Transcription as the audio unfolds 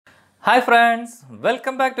Hi friends,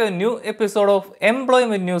 welcome back to a new episode of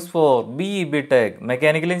Employment News for BE BTech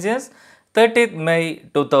Mechanical Engineers 30th May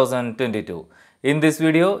 2022. In this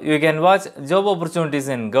video, you can watch job opportunities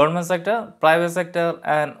in government sector, private sector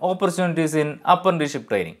and opportunities in apprenticeship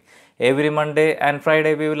training. Every Monday and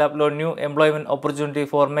Friday we will upload new employment opportunity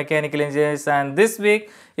for mechanical engineers, and this week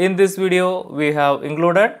in this video we have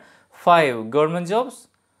included 5 government jobs,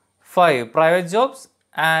 5 private jobs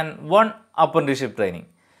and 1 apprenticeship training.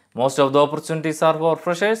 Most of the opportunities are for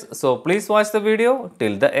freshers, so please watch the video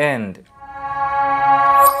till the end.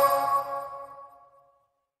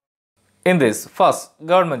 In this, first,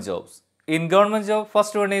 government jobs. In government job,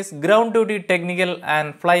 first one is ground duty technical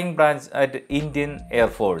and flying branch at Indian Air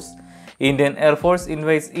Force. Indian Air Force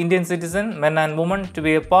invites Indian citizen men and women to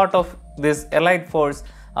be a part of this allied force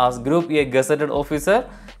as Group A gazetted officer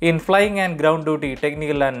in flying and ground duty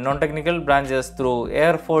technical and non-technical branches through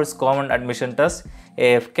Air Force Common Admission Test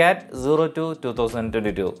AFCAT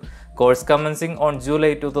 02-2022. Course commencing on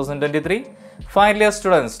July 2023. Final year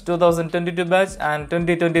students 2022 batch and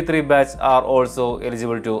 2023 batch are also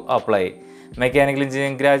eligible to apply. Mechanical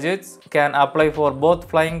engineering graduates can apply for both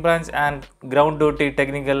flying branch and ground duty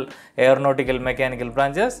technical aeronautical mechanical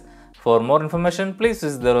branches. For more information, please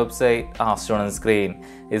visit their website as shown on screen.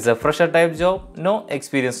 It's a fresher type job, no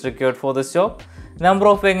experience required for this job. Number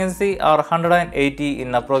of vacancies are 180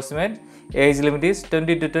 in approximate. Age limit is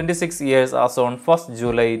 20 to 26 years as on 1st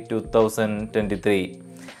July 2023.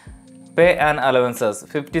 Pay and allowances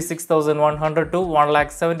 56,100 to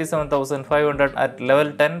 1,77,500 at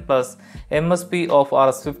level 10 plus MSP of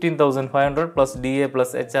Rs 15,500 plus DA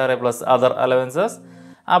plus HRA plus other allowances.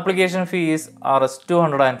 Application fee is Rs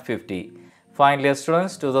 250. Final year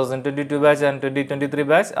students 2022 batch and 2023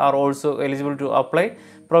 batch are also eligible to apply,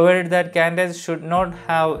 provided that candidates should not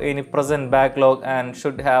have any present backlog and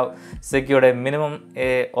should have secured a minimum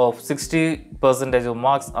of 60% of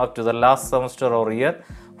marks up to the last semester or year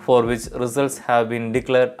for which results have been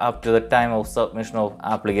declared up to the time of submission of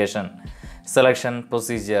application. Selection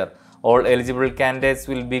procedure. All eligible candidates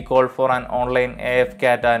will be called for an online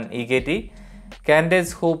AFCAT and EKT.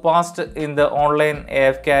 Candidates who passed in the online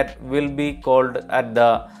AFCAT will be called at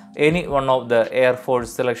any one of the Air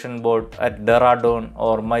Force Selection Board at Dehradun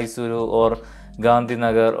or Mysuru or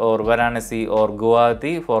Gandhinagar or Varanasi or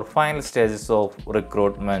Guwahati for final stages of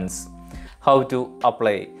recruitments. How to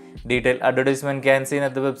apply? Detailed advertisement can be seen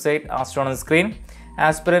at the website as shown on screen.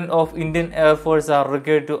 Aspirants of Indian Air Force are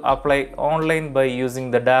required to apply online by using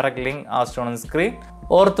the direct link as shown on screen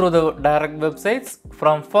or through the direct websites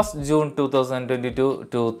from 1st June 2022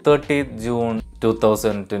 to 30th June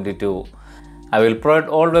 2022. I will provide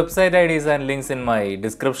all website IDs and links in my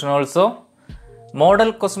description also.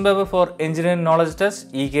 Model question paper for engineering knowledge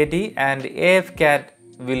test EKT and AFCAT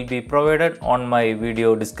will be provided on my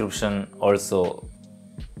video description also.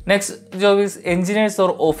 Next job is engineers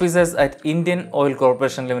or officers at Indian Oil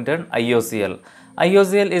Corporation Limited IOCL.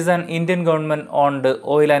 IOCL is an Indian government owned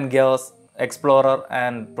oil and gas explorer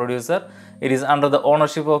and producer. It is under the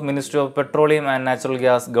ownership of Ministry of Petroleum and Natural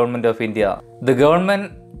Gas, Government of India. The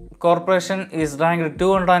government corporation is ranked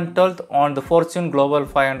 212th on the Fortune Global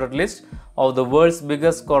 500 list of the world's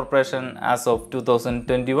biggest corporation as of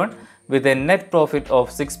 2021 with a net profit of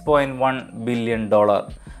 $6.1 billion.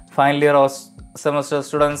 Final year of semester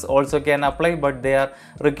students also can apply, but they are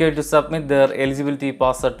required to submit their eligibility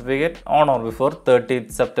pass certificate on or before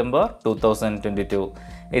 30th September 2022.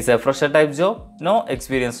 It's a fresher type job, no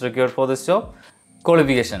experience required for this job.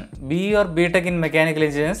 Qualification: BE or BTech in mechanical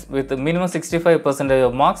engineers with minimum 65%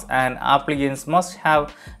 of marks, and applicants must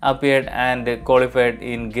have appeared and qualified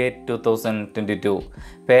in GATE 2022.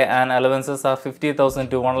 Pay and allowances are 50,000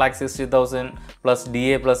 to 1,60,000 plus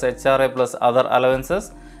DA plus HRA plus other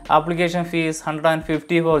allowances. Application fee is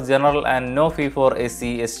 150 for general and no fee for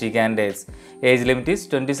SC/ST candidates. Age limit is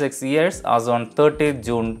 26 years as on 30th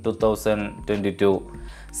June 2022.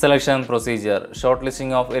 Selection procedure.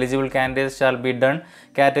 Shortlisting of eligible candidates shall be done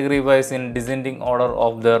category-wise in descending order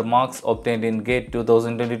of their marks obtained in GATE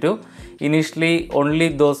 2022. Initially, only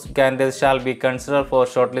those candidates shall be considered for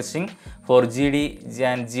shortlisting for GD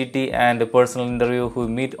and GT and personal interview who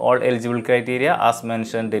meet all eligible criteria as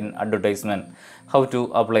mentioned in advertisement. How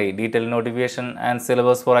to apply? Detailed notification and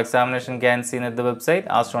syllabus for examination can be seen at the website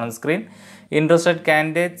as shown on screen. Interested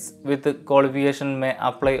candidates with qualification may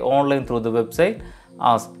apply online through the website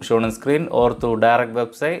as shown on screen or through direct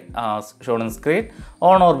website as shown on screen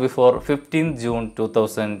on or before 15th June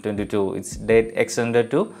 2022. Its date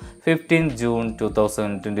extended to 15th June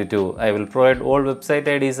 2022. I will provide all website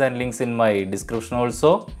IDs and links in my description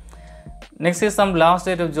also. Next is some last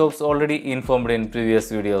date of jobs already informed in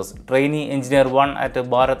previous videos. Trainee Engineer 1 at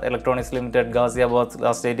Bharat Electronics Limited, Ghaziabad,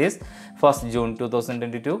 last date is 1st June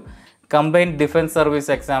 2022. Combined Defence Service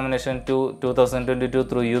Examination 2 2022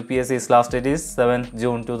 through UPSC's last date is 7th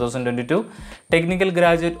June 2022. Technical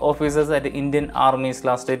Graduate Officers at Indian Army's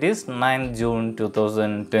last date is 9th June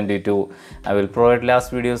 2022. I will provide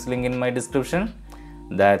last video's link in my description.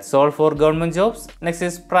 That's all for government jobs. Next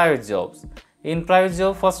is private jobs. In private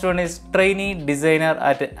job, first one is Trainee Designer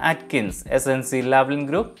at ATKINS, SNC-Lavalin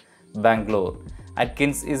Group, Bangalore.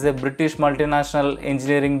 ATKINS is a British multinational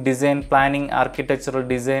engineering design, planning, architectural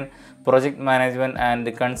design, project management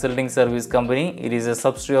and consulting service company. It is a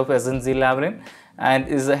subsidiary of SNC-Lavalin and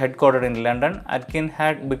is headquartered in London. ATKINS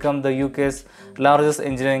had become the UK's largest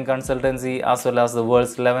engineering consultancy as well as the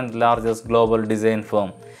world's 11th largest global design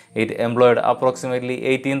firm. It employed approximately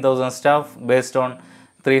 18,000 staff based on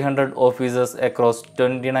 300 offices across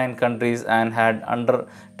 29 countries and had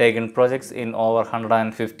undertaken projects in over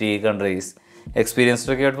 150 countries. Experience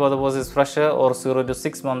required for the post is fresher or 0 to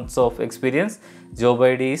 6 months of experience. Job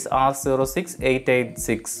ID is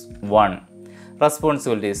R068861.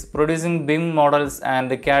 Responsibilities: producing BIM models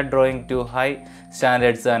and CAD drawing to high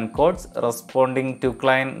standards and codes, responding to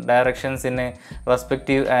client directions in a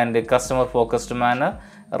respective and customer focused manner,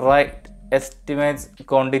 write estimates,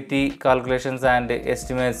 quantity calculations and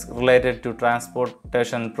estimates related to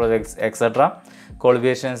transportation projects, etc.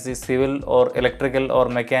 Qualifications is civil or electrical or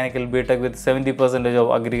mechanical BTech with 70%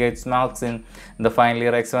 of aggregate marks in the final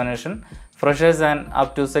year examination. Freshers and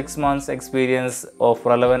up to 6 months experience of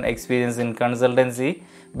relevant experience in consultancy,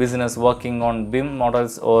 business working on BIM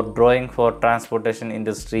models or drawing for transportation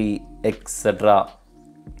industry, etc.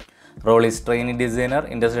 Role is Trainee Designer.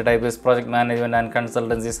 Industry type is Project Management and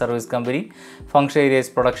Consultancy Service Company. Function area is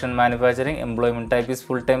Production Manufacturing. Employment type is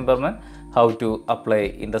Full-Time Permanent. How to apply?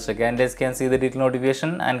 Industry candidates can see the detailed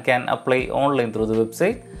notification and can apply online through the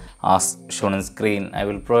website as shown on screen. I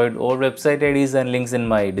will provide all website IDs and links in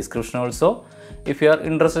my description also. If you are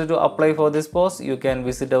interested to apply for this post, you can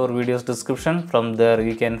visit our video's description. From there,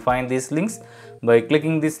 you can find these links. By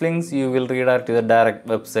clicking these links, you will redirect to the direct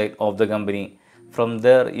website of the company. From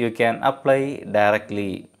there, you can apply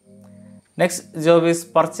directly. Next job is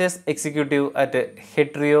Purchase Executive at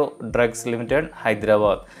HETERO DRUGS Limited,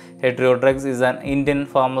 Hyderabad. HETERO Drugs is an Indian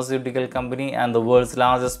pharmaceutical company and the world's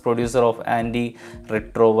largest producer of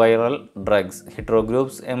antiretroviral drugs. HETERO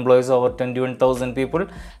Group employs over 21,000 people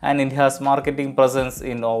and it has marketing presence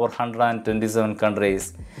in over 127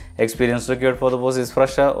 countries. Experience required for the post is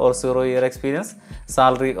fresher or 0-year experience.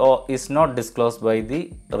 Salary is not disclosed by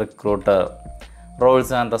the recruiter.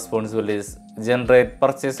 Roles and responsibilities: generate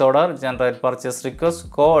purchase order, generate purchase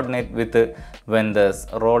request, coordinate with vendors.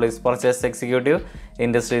 Role is Purchase Executive.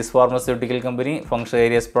 Industry is pharmaceutical company. Function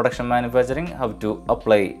area is production manufacturing. How to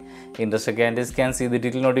apply? Industry candidates can see the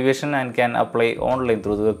detailed notification and can apply online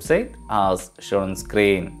through the website as shown on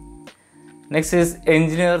screen. Next is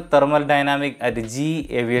Engineer Thermal Dynamic at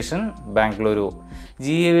GE Aviation, Bengaluru.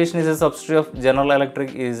 GE Aviation is a subsidiary of General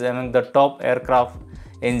Electric, is among the top aircraft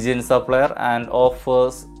engine supplier and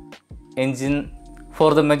offers engine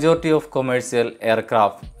for the majority of commercial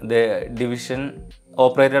aircraft. The division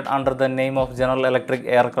operated under the name of General Electric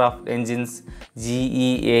Aircraft Engines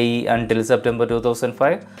GEAE until September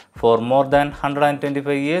 2005. For more than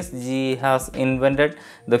 125 years, GE has invented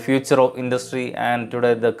the future of industry and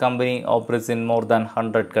today the company operates in more than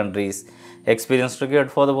 100 countries. Experience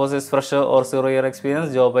required for the post is fresher or 0-year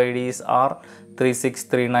experience. Job ID is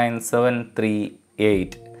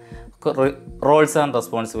R3639738. Roles and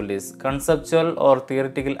responsibilities: conceptual or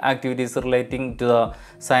theoretical activities relating to the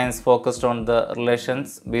science focused on the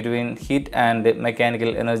relations between heat and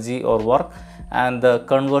mechanical energy or work and the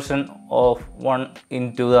conversion of one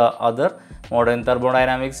into the other. Modern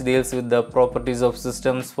thermodynamics deals with the properties of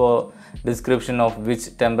systems for description of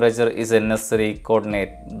which temperature is a necessary coordinate.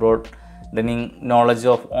 Broadening knowledge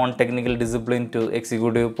of on technical discipline to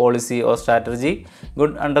executive policy or strategy.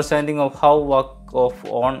 Good understanding of how work of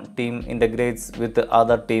one team integrates with the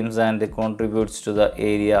other teams and contributes to the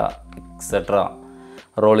area, etc.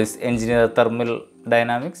 Role is Engineer Thermal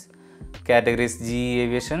Dynamics. Categories GE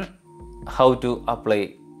Aviation. How to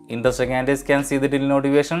apply? Interested candidates can see the detailed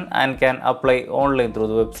notification and can apply online through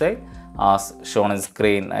the website as shown on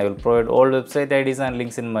screen. I will provide all website IDs and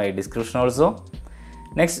links in my description also.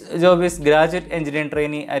 Next job is Graduate Engineering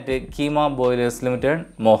Trainee at CHEEMA Boilers Limited,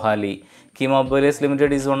 MOHALI. CHEEMA Boilers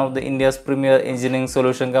Limited is one of the India's premier engineering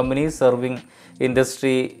solution companies serving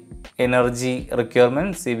industry energy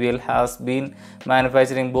requirements. CBL has been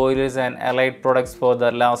manufacturing boilers and allied products for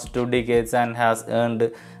the last 2 decades and has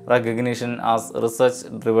earned recognition as a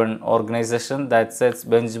research-driven organization that sets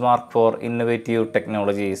benchmark for innovative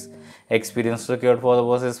technologies. Experience required for the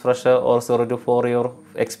post is fresher or 0 to 4 year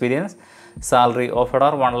experience. Salary offered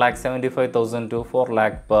are 1,75,000 to 4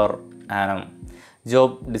 lakh per annum. Job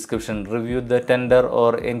description: review the tender or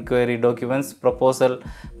inquiry documents, proposal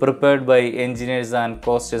prepared by engineers and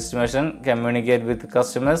cost estimation, communicate with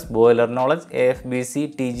customers, boiler knowledge, AFBC,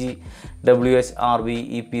 TG, WHRB,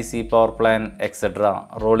 EPC, power plant, etc.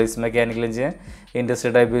 Role is mechanical engineer.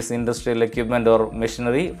 Industry type is industrial equipment or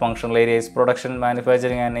machinery. Functional area is production,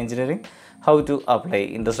 manufacturing and engineering. How to apply?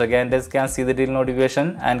 Industry candidates can see the detailed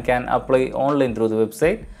notification and can apply online through the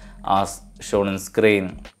website as shown on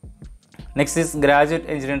screen. Next is graduate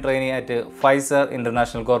engineering trainee at PFIZER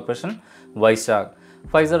International Corporation, VIZAG.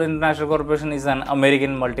 PFIZER International Corporation is an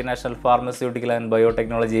American multinational pharmaceutical and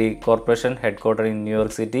biotechnology corporation headquartered in New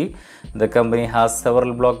York City. The company has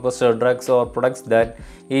several blockbuster drugs or products that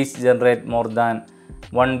each generate more than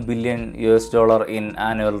 $1 billion in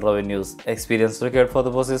annual revenues. Experience required for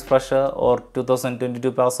the post is fresher or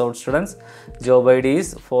 2022 pass out students. Job ID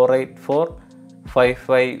is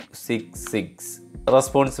 4845566.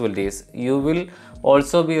 Responsibilities: you will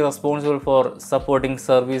also be responsible for supporting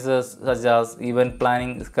services such as event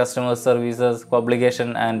planning, customer services,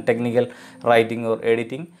 publication and technical writing or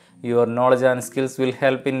editing. Your knowledge and skills will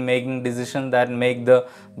help in making decisions that make the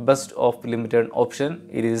best of limited option.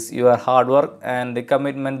 It is your hard work and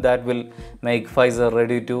commitment that will make PFIZER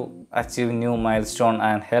ready to achieve new milestone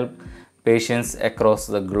and help patients across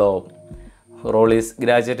the globe. Role is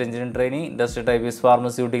graduate engineering trainee. Industry type is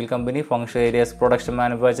pharmaceutical company. Functional area is production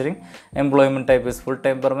manufacturing. Employment type is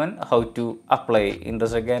full-time permanent. How to apply?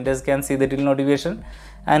 Industry candidates can see the detailed notification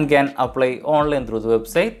and can apply online through the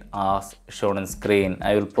website as shown on screen.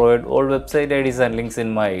 I will provide all website IDs and links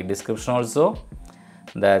in my description also.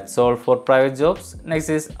 That's all for private jobs. Next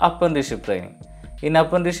is apprenticeship training. In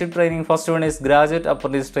apprenticeship training, first one is graduate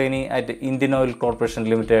apprentice trainee at Indian Oil Corporation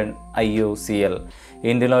Limited, IOCL.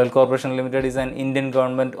 Indian Oil Corporation Limited is an Indian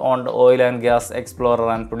government owned oil and gas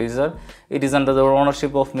explorer and producer. It is under the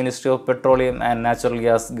ownership of Ministry of Petroleum and Natural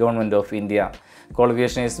Gas, Government of India.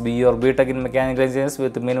 Qualification is BE or BTech in mechanical engineers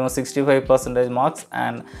with minimum 65% marks,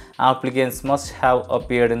 and applicants must have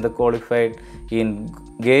appeared in the qualified in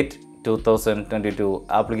GATE 2022.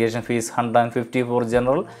 Application fee is 150 for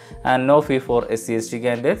general and no fee for SC/ST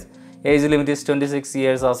candidates. Age limit is 26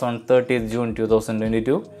 years as on 30th June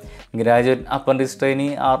 2022. Graduate apprentice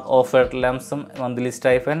trainee are offered lump sum monthly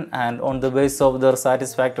stipend, and on the basis of their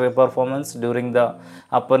satisfactory performance during the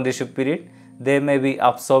apprenticeship period, they may be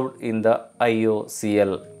absorbed in the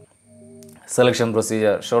IOCL. Selection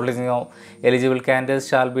procedure: shortlisting of eligible candidates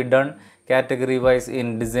shall be done category-wise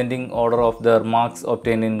in descending order of their marks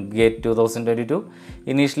obtained in GATE 2022.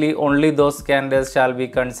 Initially, only those candidates shall be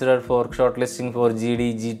considered for shortlisting for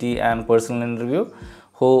GD, GT and personal interview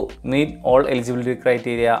who meet all eligibility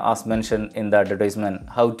criteria as mentioned in the advertisement.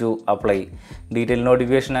 How to apply? Detailed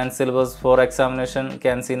notification and syllabus for examination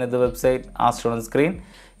can see at the website as shown on screen.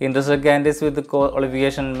 Interested candidates with the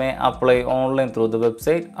qualification may apply online through the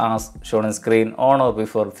website as shown on screen on or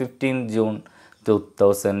before 15 June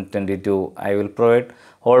 2022. I will provide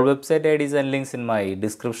all website IDs and links in my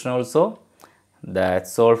description also.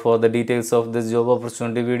 That's all for the details of this job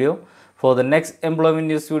opportunity video. For the next employment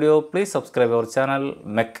news video, please subscribe our channel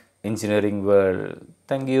MECH Engineering World.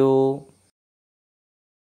 Thank you.